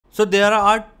So there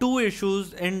are two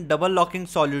issues in double locking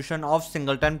solution of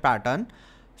singleton pattern.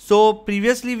 So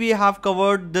previously we have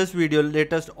covered this video,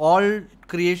 latest all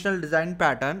creational design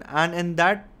pattern, and in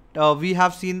that we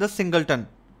have seen the singleton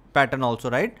pattern also,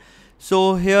 right?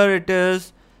 So here it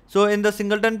is. So in the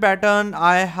singleton pattern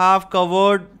I have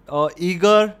covered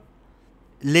eager,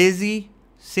 lazy,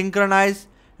 synchronize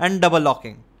and double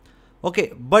locking.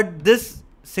 Okay, but this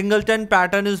singleton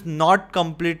pattern is not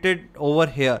completed over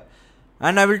here,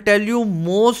 and I will tell you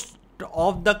most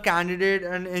of the candidate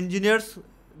and engineers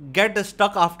get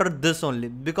stuck after this only,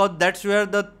 because that's where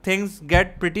the things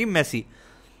get pretty messy.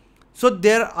 So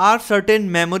there are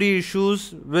certain memory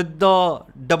issues with the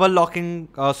double locking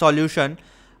solution.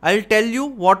 I'll tell you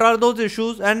what are those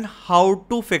issues and how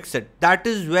to fix it. That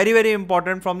is very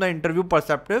important from the interview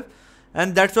perspective,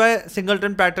 and that's why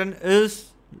singleton pattern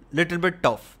is little bit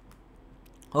tough.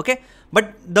 Okay,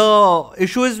 but the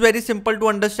issue is very simple to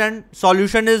understand.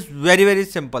 Solution is very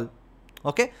simple.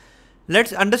 Okay,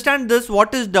 let's understand this.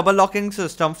 What is double locking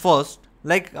system first?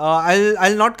 Like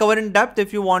I'll not cover in depth.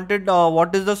 If you wanted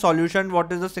what is the solution,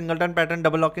 what is the singleton pattern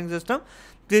double locking system,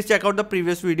 please check out the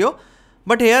previous video.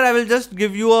 But here I will just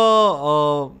give you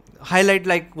a highlight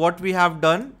like what we have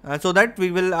done so that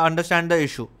we will understand the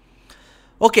issue.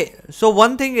 Okay, so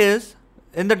one thing is,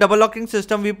 in the double locking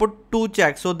system we put two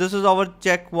checks. So this is our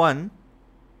check 1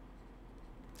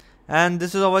 and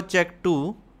this is our check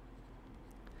 2,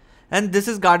 and this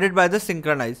is guarded by the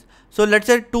synchronize. So let's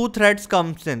say two threads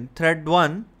comes in, thread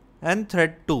 1 and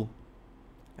thread 2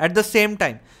 at the same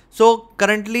time. So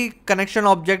currently connection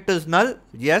object is null,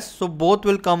 yes, so both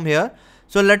will come here.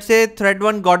 So let's say thread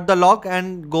 1 got the lock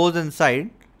and goes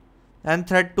inside, and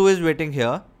thread 2 is waiting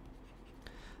here.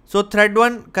 So thread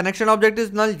 1 connection object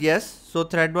is null, yes, so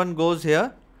thread 1 goes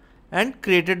here and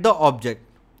created the object.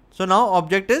 So now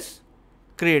object is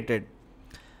created.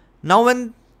 Now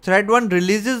when thread 1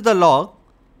 releases the lock,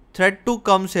 thread 2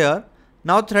 comes here.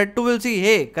 Now thread 2 will see,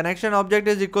 hey, connection object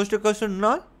is equals to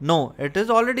null. No, it is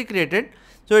already created,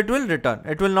 so it will return.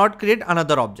 It will not create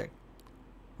another object.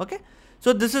 Okay,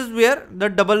 so this is where the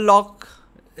double lock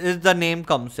is the name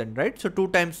comes in, right? So 2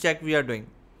 times check we are doing.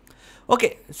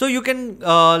 Okay, so you can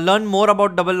learn more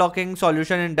about double locking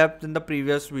solution in depth in the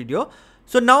previous video.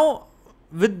 So now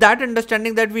with that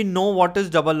understanding that we know what is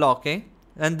double locking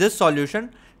and this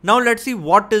solution, now let's see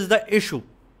what is the issue.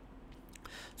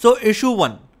 So issue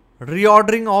 1,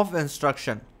 reordering of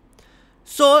instruction.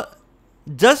 So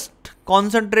just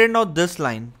concentrate on this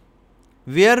line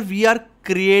where we are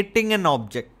creating an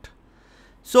object.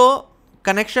 So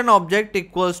connection object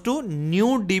equals to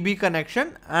new DB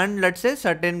connection and let's say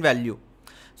certain value.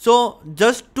 So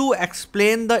just to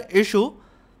explain the issue,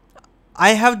 I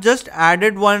have just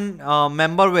added one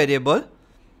member variable,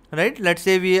 right? Let's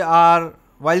say we are,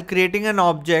 while creating an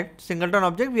object, singleton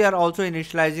object, we are also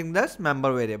initializing this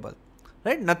member variable,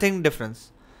 right? Nothing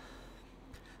difference.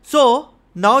 So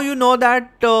now you know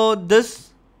that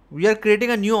we are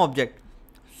creating a new object.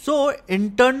 So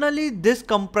internally this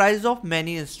comprises of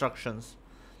many instructions.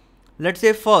 Let's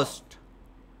say first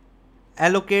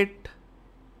allocate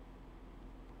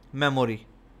memory.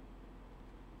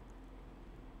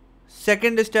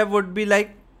 Second step would be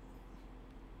like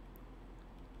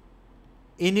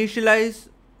initialize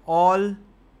all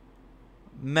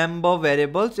member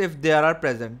variables if they are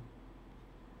present.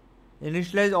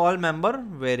 Initialize all member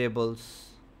variables.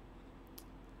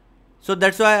 So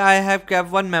that's why I have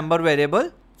kept one member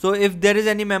variable. So if there is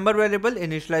any member variable,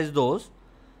 initialize those.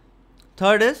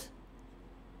 Third is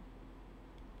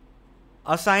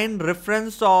assign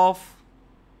reference of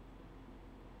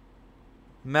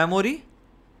memory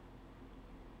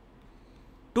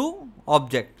to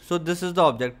object. So this is the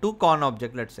object, to con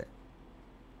object, let's say.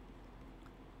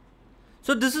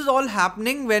 So this is all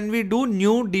happening when we do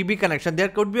new DB connection. There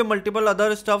could be multiple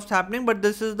other stuffs happening, but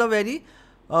this is the very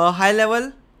high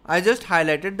level. I just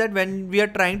highlighted that when we are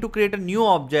trying to create a new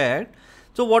object,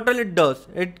 so what all it does,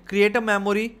 it create a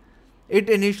memory, it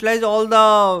initialize all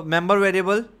the member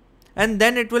variable, and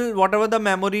then it will, whatever the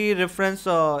memory reference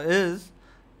is,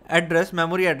 address,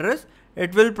 memory address,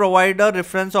 it will provide a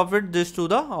reference of it this to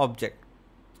the object.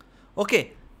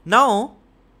 Okay, now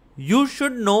you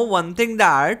should know one thing,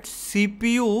 that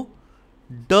CPU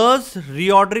does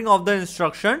reordering of the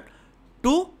instruction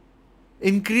to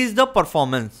increase the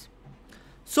performance.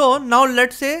 So now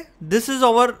let's say this is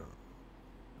our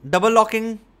double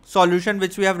locking solution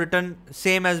which we have written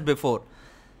same as before.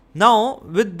 Now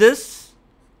with this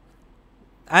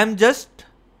I am just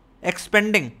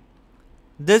expanding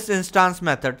this instance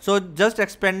method. So just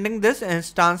expanding this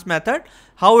instance method,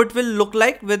 how it will look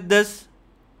like with this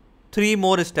 3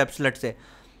 more steps, let's say.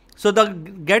 So the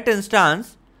get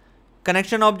instance,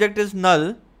 connection object is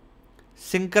null,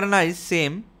 synchronize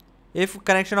same. If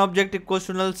connection object equals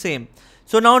to null, same.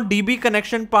 So now DB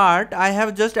connection part, I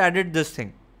have just added this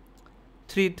thing.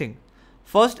 3 things.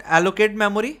 First, allocate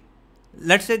memory.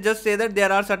 Let's say just say that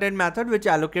there are certain method which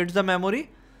allocates the memory.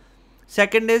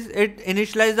 Second is it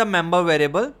initialize the member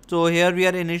variable. So here we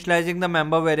are initializing the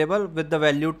member variable with the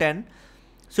value 10.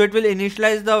 So it will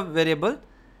initialize the variable,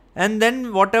 and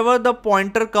then whatever the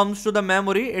pointer comes to the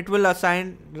memory, it will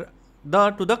assign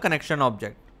to the connection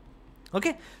object.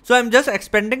 Okay, so I'm just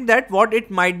expanding that what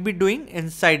it might be doing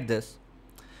inside this.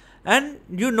 And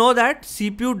you know that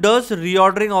CPU does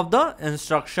reordering of the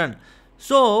instruction.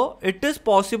 So it is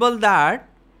possible that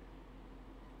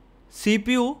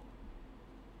CPU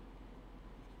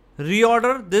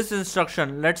reorder this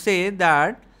instruction. Let's say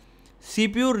that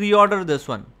CPU reorder this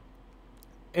one.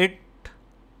 It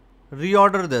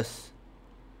reorder this.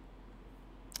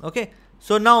 Okay,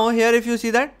 so now here if you see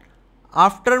that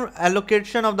after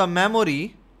allocation of the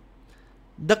memory,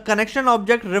 the connection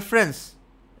object reference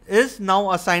is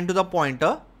now assigned to the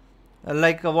pointer,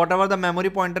 like whatever the memory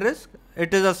pointer is,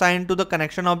 it is assigned to the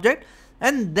connection object,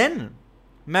 and then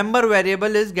member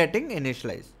variable is getting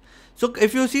initialized. So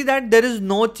if you see that there is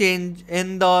no change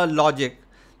in the logic,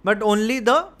 but only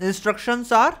the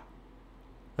instructions are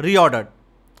reordered.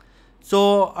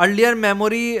 So earlier member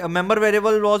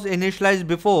variable was initialized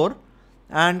before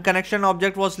and connection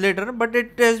object was later, but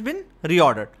it has been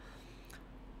reordered.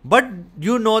 But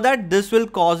you know that this will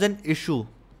cause an issue.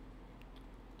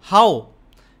 How?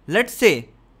 Let's say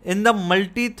in the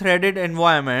multi-threaded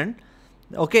environment,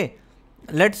 okay,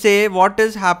 let's say what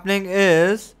is happening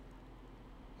is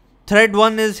thread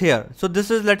 1 is here. So this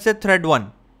is, let's say, thread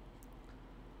 1.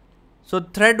 So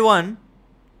thread 1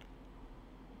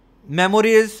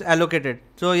 memory is allocated.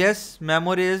 So yes,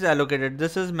 memory is allocated.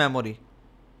 This is memory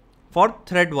for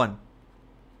thread 1.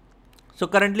 So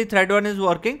currently thread 1 is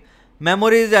working,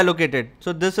 memory is allocated.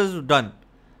 So this is done.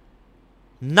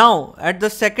 Now at the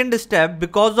second step,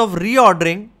 because of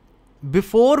reordering,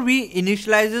 before we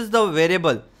initializes the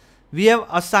variable, we have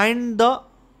assigned the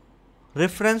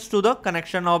reference to the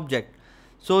connection object.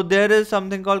 So there is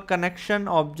something called connection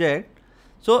object.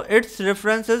 So its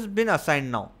reference has been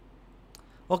assigned now.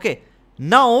 Okay,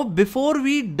 now before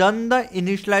we done the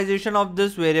initialization of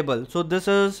this variable, so this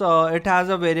is it has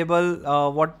a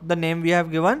variable, what the name we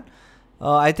have given,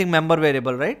 I think member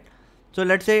variable, right? So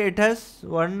let's say it has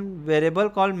one variable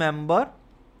called member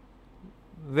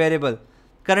variable.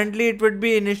 Currently it would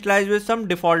be initialized with some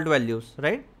default values,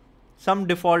 right? Some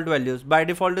default values. By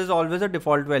default is always a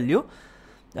default value,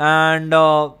 and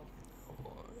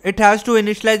it has to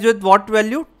initialize with what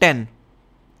value? 10,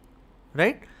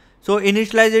 right? So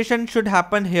initialization should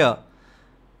happen here.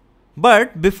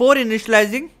 But before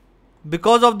initializing,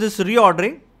 because of this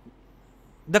reordering,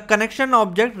 the connection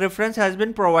object reference has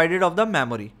been provided of the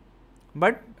memory,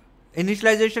 but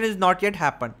initialization is not yet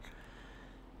happened.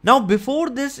 Now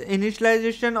before this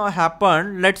initialization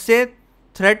happened, let's say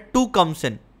thread 2 comes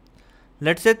in.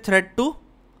 Let's say thread 2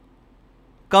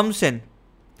 comes in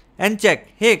and check,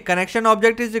 hey, connection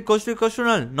object is equals to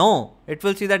null. No, it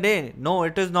will see the day. No,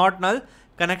 it is not null.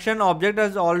 Connection object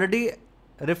has already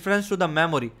reference to the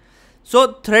memory.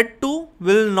 So thread 2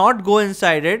 will not go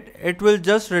inside it. It will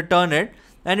just return it,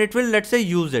 and it will, let's say,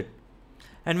 use it.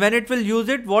 And when it will use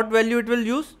it, what value it will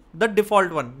use? The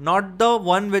default one, not the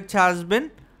one which has been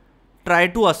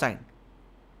tried to assign.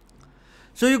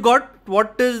 So you got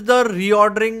what is the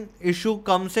reordering issue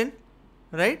comes in,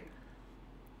 right?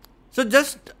 So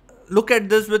just look at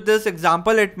this with this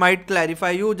example. It might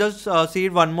clarify you. Just see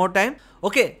it one more time.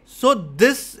 Okay, so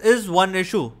this is one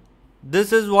issue.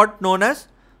 This is what known as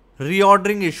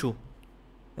reordering issue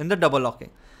in the double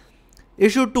locking.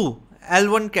 Issue 2,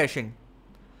 L1 caching.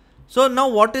 So now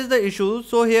what is the issue?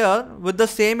 So here with the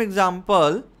same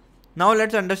example, now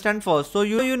let's understand first. So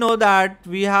you know that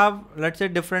we have, let's say,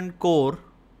 different core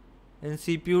in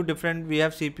CPU, we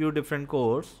have CPU different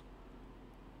cores.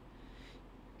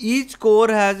 Each core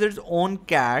has its own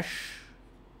cache.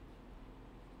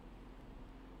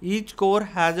 Each core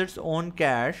has its own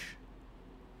cache,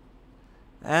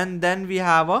 and then we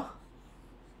have a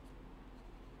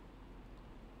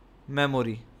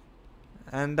memory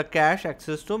and the cache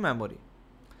access to memory.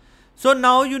 So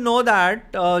now you know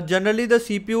that generally the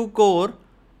CPU core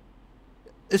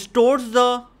stores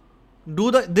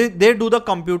they do the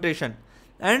computation,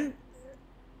 and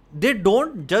they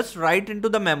don't just write into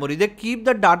the memory. They keep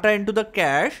the data into the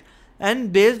cache,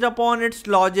 and based upon its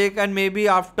logic and maybe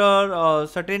after a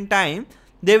certain time,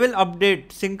 they will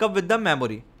update, sync up with the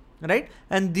memory, right?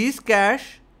 And these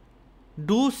cache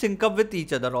do sync up with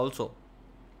each other also.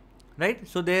 right?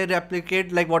 So they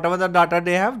replicate, like whatever the data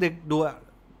they have, they do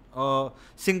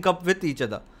sync up with each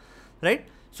other, right?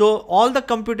 So all the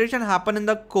computation happen in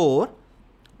the core,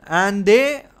 and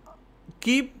they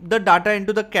keep the data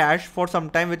into the cache for some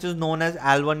time, which is known as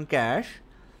L1 cache,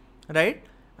 right?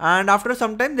 And after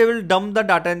some time they will dump the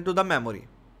data into the memory.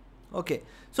 Okay,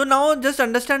 so now just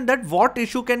understand that what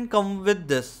issue can come with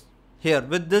this here,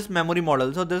 with this memory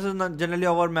model. So this is not generally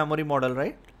our memory model,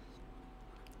 right?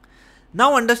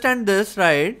 Now understand this,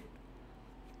 right?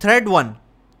 Thread 1.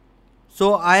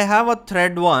 So I have a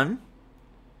thread 1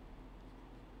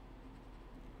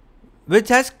 which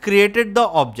has created the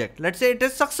object. Let's say it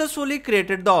has successfully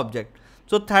created the object.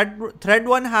 So thread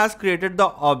 1 has created the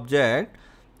object.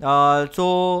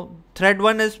 So thread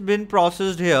 1 has been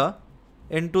processed here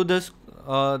into this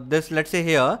let's say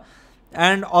here,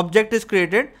 and object is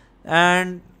created,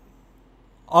 and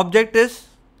object is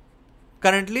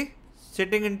currently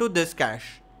sitting into this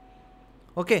cache.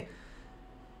 Okay,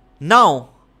 now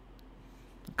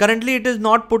currently it is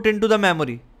not put into the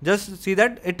memory. Just see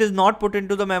that it is not put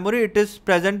into the memory. It is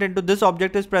present into this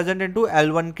object, is present into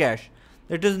L1 cache.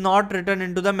 It is not written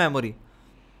into the memory,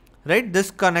 right? This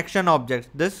connection object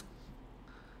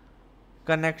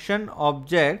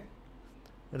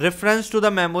reference to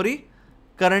the memory,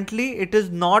 currently it is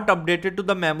not updated to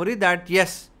the memory, that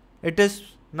yes, it is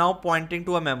now pointing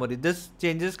to a memory. This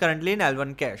changes currently in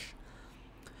L1 cache.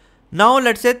 Now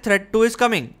let's say thread 2 is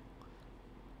coming.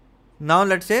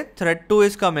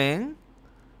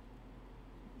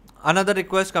 Another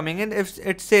request coming in. If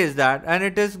it says that, and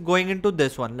it is going into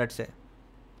this one, let's say,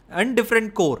 and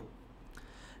different core.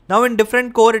 Now in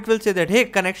different core it will say that, hey,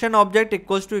 connection object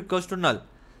equals to null.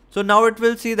 So now it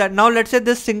will see that. Now let's say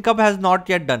this sync up has not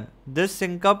yet done. This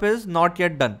sync up is not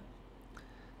yet done.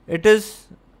 It is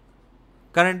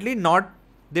currently not,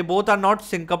 they both are not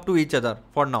sync up to each other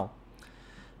for now.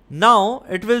 Now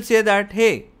it will say that,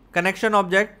 hey, connection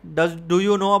object, do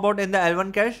you know about in the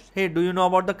L1 cache? Hey, do you know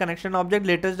about the connection object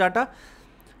latest data?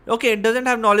 Okay, it doesn't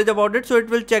have knowledge about it, so it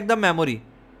will check the memory,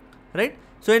 right?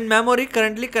 So in memory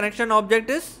currently connection object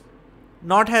is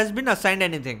not has been assigned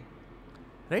anything,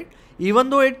 right?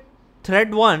 Even though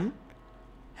thread 1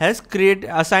 has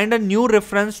assigned a new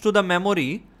reference to the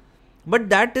memory, but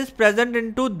that is present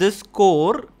into this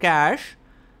core cache,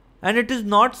 and it is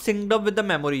not synced up with the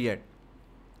memory yet.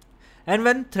 And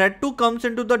when thread 2 comes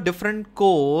into the different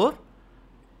core,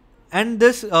 and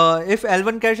this if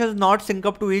L1 cache has not synced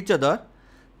up to each other,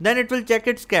 then it will check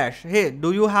its cache. Hey,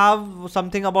 do you have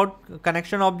something about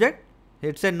connection object?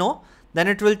 It say no. Then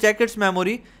it will check its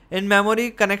memory. In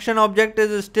memory, connection object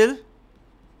is still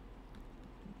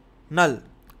null,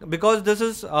 because this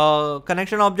is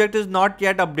connection object is not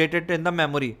yet updated in the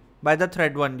memory by the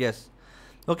thread 1. Yes,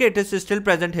 okay, it is still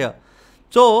present here.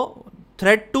 So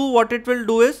thread 2, what it will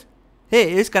do is,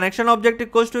 hey, is connection object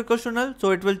equals to null?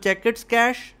 So it will check its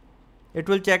cache.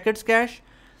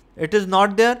 It is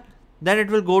not there. Then it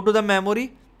will go to the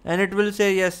memory and it will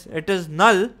say yes, it is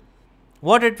null.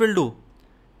 What it will do?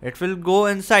 It will go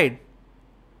inside.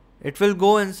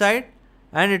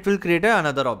 And it will create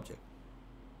another object.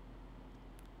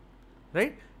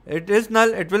 Right? It is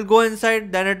null. It will go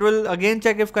inside. Then it will again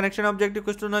check if connection object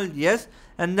equals to null. Yes.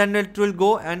 And then it will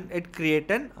go and it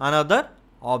create another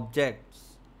object.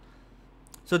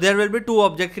 So there will be 2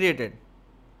 objects created.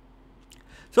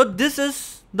 So this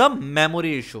is the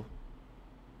memory issue,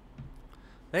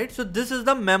 right? So this is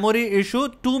the memory issue,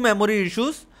 2 memory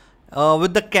issues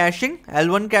with the caching,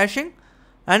 L1 caching,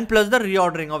 and plus the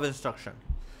reordering of instruction.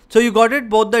 So you got it,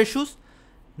 both the issues.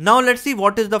 Now let's see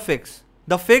what is the fix.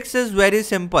 The fix is very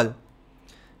simple.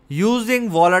 Using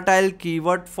volatile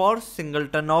keyword for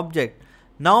singleton object.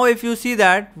 Now if you see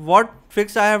that, what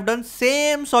fix I have done,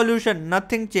 same solution,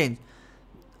 nothing changed.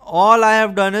 All I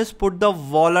have done is put the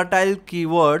volatile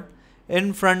keyword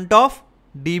in front of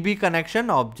DB connection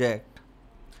object.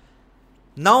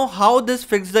 Now how this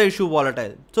fixes the issue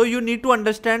volatile? So you need to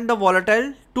understand the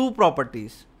volatile 2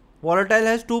 properties. Volatile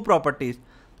has 2 properties.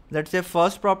 Let's say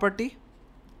first property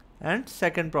and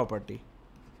second property.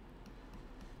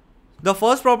 The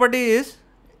first property is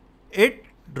it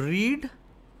read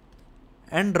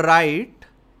and write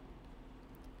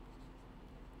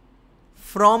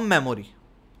from memory.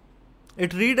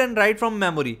 It read and write from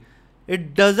memory.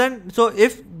 It doesn't. So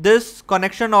if this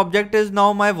connection object is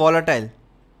now my volatile.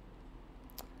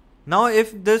 Now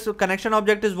if this connection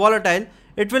object is volatile,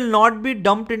 it will not be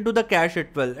dumped into the cache.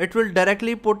 It will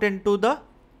directly put into the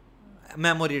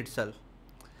memory itself,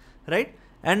 right?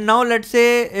 And now let's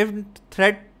say if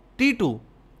thread T2,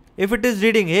 if it is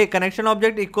reading, hey, connection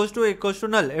object equals to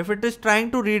null. If it is trying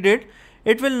to read it,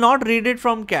 it will not read it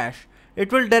from cache.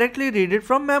 it will directly read it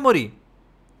from memory,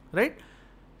 right?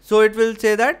 So it will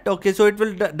say that, okay, so it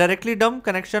will directly dump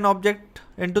connection object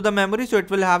into the memory. So it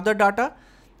will have the data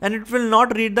and it will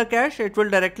not read the cache. It will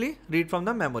directly read from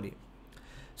the memory.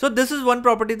 So this is one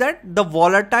property, that the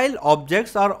volatile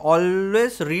objects are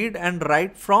always read and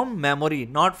write from memory,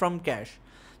 not from cache.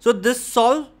 So this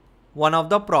solves one of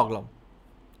the problem.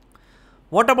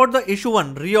 What about the issue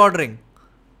one, reordering?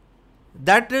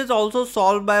 That is also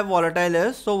solved by volatile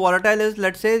is. So volatile is,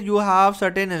 let's say you have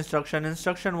certain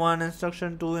instruction 1,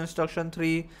 instruction 2, instruction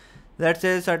 3, let's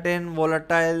say certain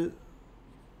volatile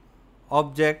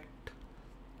object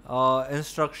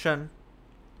instruction,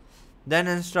 then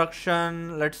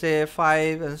instruction, let's say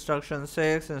 5, instruction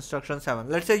 6, instruction 7,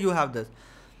 let's say you have this.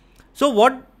 So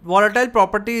what volatile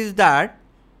property is that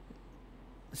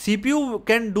CPU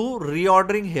can do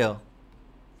reordering here,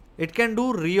 it can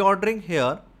do reordering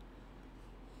here,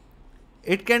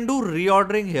 it can do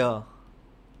reordering here,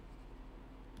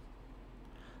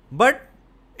 but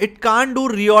it can't do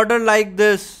reorder like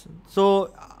this.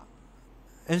 So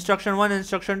instruction 1,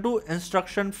 instruction 2,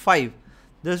 instruction 5,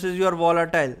 this is your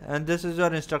volatile and this is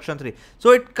your instruction 3.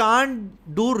 So it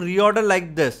can't do reorder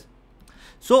like this.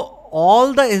 So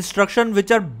all the instructions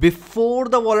which are before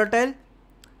the volatile,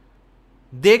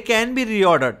 they can be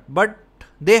reordered, but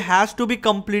they has to be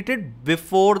completed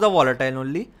before the volatile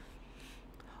only.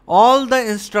 All the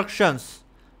instructions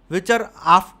which are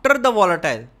after the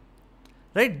volatile,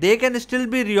 right, they can still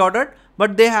be reordered,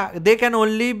 but they can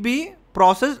only be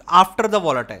processed after the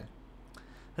volatile,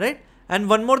 right? And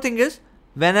one more thing is,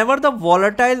 whenever the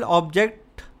volatile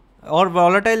object or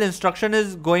volatile instruction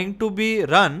is going to be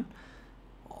run,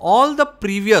 all the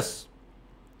previous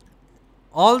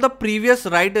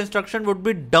write instruction would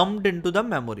be dumped into the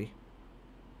memory.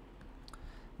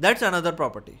 That's another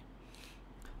property.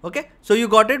 Okay, so you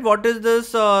got it. What is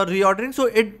this reordering?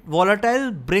 So volatile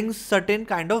brings certain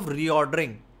kind of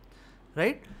reordering,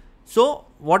 right? So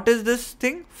what is this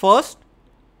thing? First,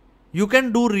 you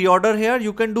can do reorder here,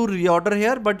 you can do reorder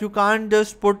here, but you can't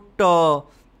just put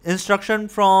instruction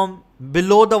from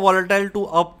below the volatile to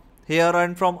up here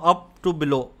and from up to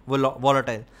below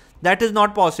volatile. That is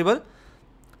not possible.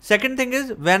 Second thing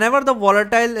is, whenever the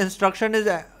volatile instruction is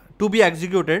to be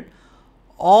executed,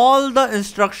 all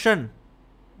the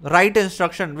write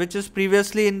instruction which is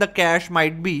previously in the cache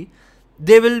might be,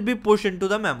 they will be pushed into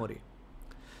the memory.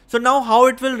 So now how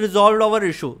it will resolve our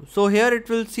issue? So here it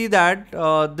will see that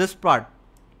this part.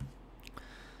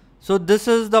 So this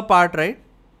is the part, right?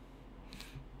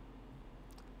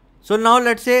 So now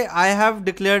let's say I have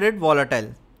declared it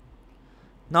volatile.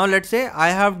 Now let's say I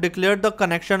have declared the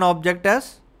connection object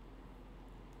as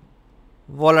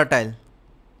volatile.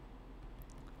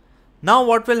 Now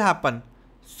what will happen?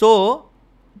 So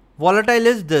volatile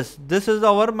is this is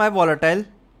my volatile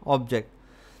object.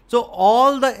 So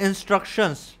all the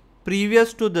instructions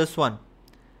previous to this one,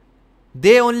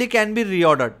 they only can be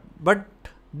reordered, but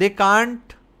they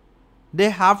can't, they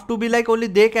have to be like only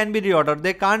they can be reordered.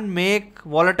 They can't make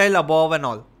volatile above and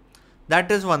all.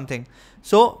 That is one thing.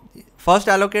 So first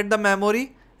allocate the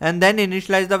memory and then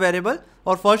initialize the variable,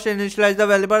 or first initialize the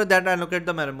variable then allocate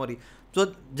the memory.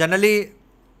 So generally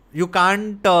you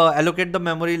can't allocate the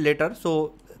memory later,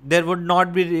 so there would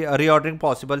not be reordering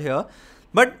possible here,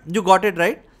 but you got it,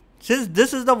 right? Since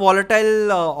this is the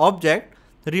volatile object,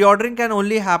 reordering can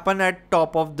only happen at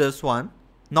top of this one,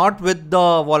 not with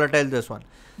the volatile this one.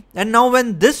 And now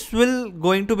when this will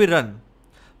going to be run,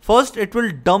 first it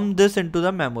will dump this into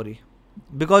the memory,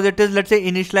 because it is, let's say,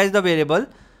 initialize the variable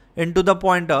into the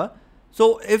pointer.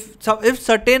 So if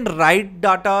certain write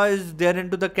data is there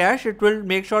into the cache, it will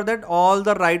make sure that all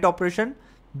the write operation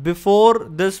before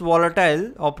this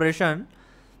volatile operation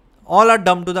all are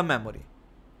dumped to the memory.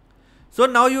 So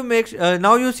now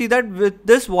you see that with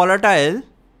this volatile,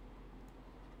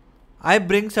 I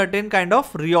bring certain kind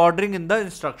of reordering in the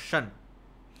instruction.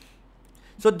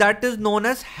 So that is known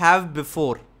as have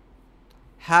before.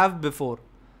 Have before.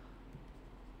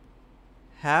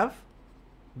 Have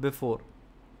before.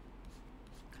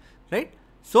 Right?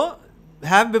 So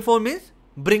have before means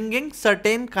bringing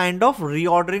certain kind of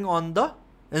reordering on the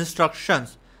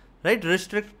instructions, right?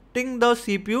 Restricting the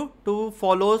CPU to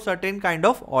follow certain kind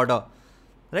of order,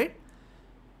 right?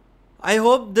 I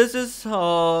hope this is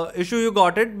issue you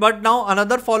got it. But now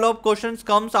another follow-up questions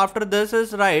comes after this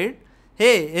is, right,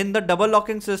 hey, in the double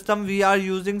locking system we are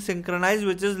using synchronize,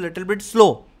 which is little bit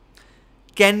slow.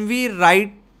 Can we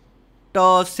write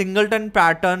a singleton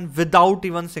pattern without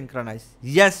even synchronize?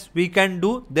 Yes, we can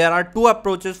do. There are two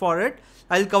approaches for it.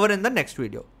 I'll cover in the next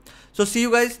video. So see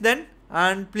you guys then,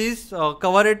 and please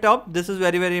cover it up. This is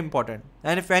very, very important.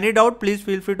 And if any doubt, please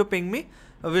feel free to ping me.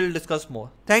 we'll discuss more.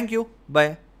 Thank you.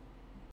 Bye.